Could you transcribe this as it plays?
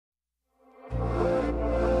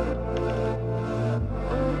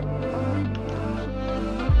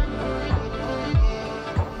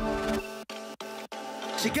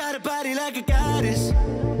She got a body like a goddess,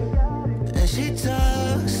 and she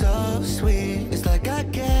talks so sweet. It's like I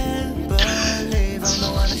can't believe I'm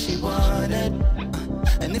the one that she wanted.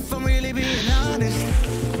 And if I'm really being honest,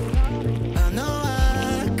 I know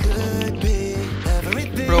I could be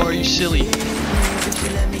everything. Bro, are you silly? If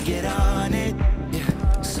you let me get on it,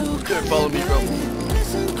 yeah. So Here, follow me, bro.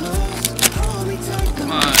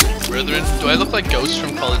 Come on, brethren. Do I look like Ghost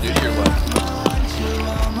from Call of Duty or what?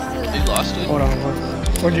 You lost it. Hold on.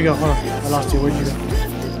 Where'd you go? Hold on. I lost you. Where'd you go?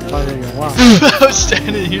 Oh, there you go. Wow. I was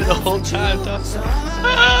standing here the whole time.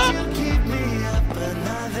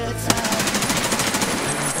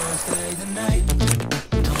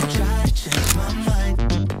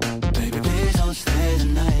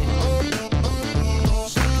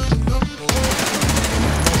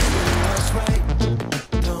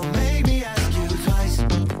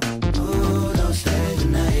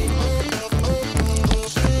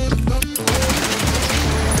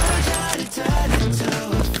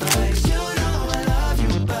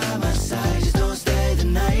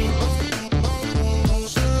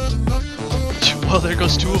 Well, there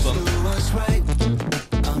goes two of them.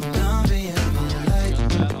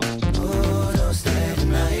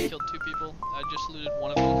 Killed two people. I just looted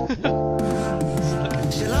one of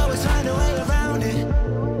them. She'll always find a way around it.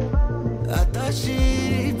 I thought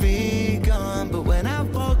she'd be gone, but when I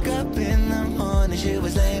woke up in the morning, she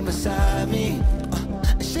was laying beside me.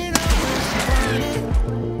 She knows what she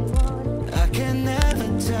wanted. I can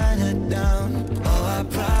never turn her down. Oh, I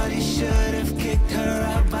probably should have kicked her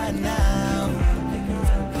out by now.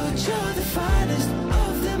 But you're the finest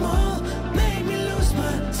of them all. Made me lose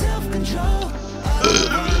my self-control.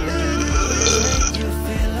 You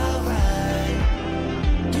feel alright.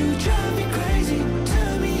 You drive me crazy,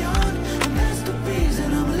 turn me on, and that's the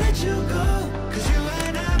reason I'ma let you go. Cause you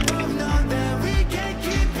and I both know that we can't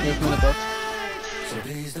keep it quiet. So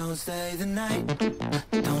please don't stay the night.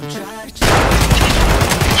 Don't try to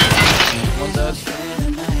One dead.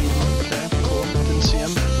 Okay, cool. Didn't see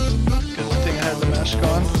him. Good thing I had the mask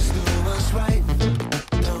on.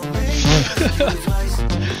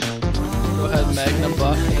 Go ahead, Magnum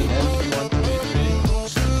Buck and MP133.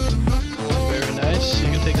 Very nice. You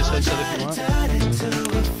can take this headset if you want.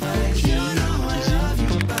 Easy.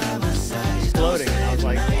 Floating. And I was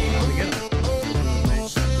like, oh, how we get him?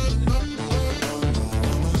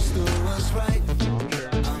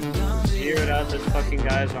 Zeroed out this fucking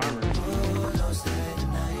guy's armor.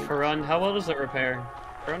 Karun, how well does it repair?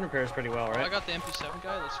 Karun repairs pretty well, I right? got the MP7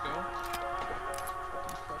 guy. Let's go.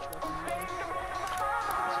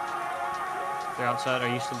 They're outside. Are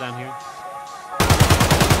you still down here?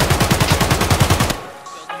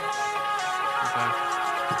 Okay.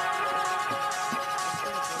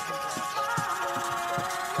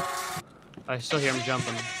 I still hear him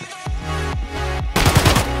jumping.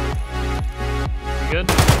 You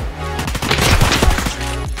good?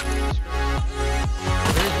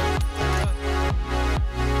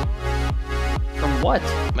 From what?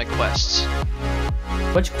 My quests.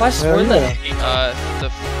 Which quests were they?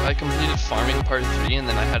 I completed farming part 3, and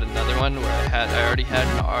then I had another one where I already had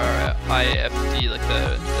an RIFD, like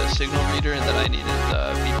the signal reader, and then I needed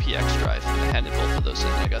the VPX drive, and I handed both of those in.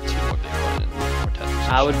 I got 2 more big ones and more Tetris.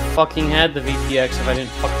 I would fucking had the VPX if I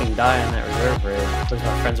didn't fucking die on that reserve raid. Because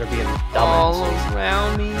my friends are being All dumb.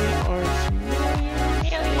 around me are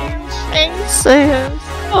millions Faces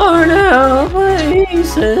are now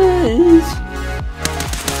faces.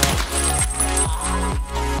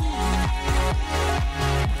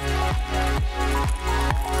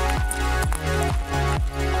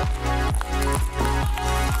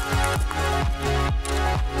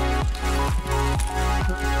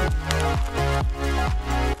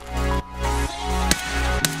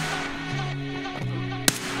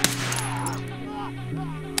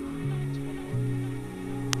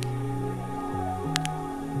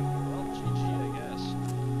 Well, GG, I guess.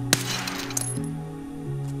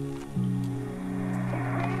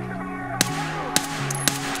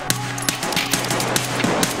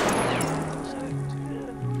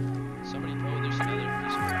 Somebody, oh, there's another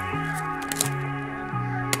piece of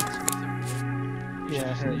Yeah,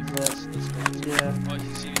 I heard that. Yeah. Oh,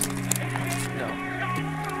 you see no.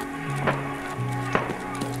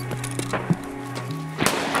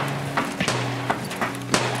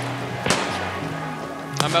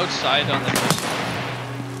 I'm outside on the first.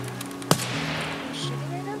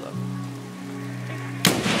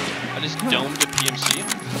 I just domed a PMC.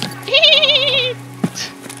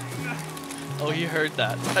 Oh, he heard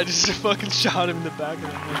that. I just fucking shot him in the back of the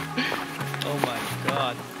head. Oh my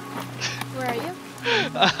god. Where are you?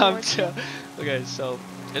 Okay, so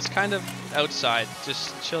It's kind of outside.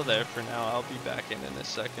 Just chill there for now. I'll be back in a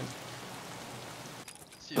second.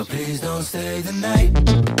 But please don't stay the night.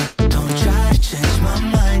 Don't try to change my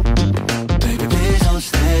mind.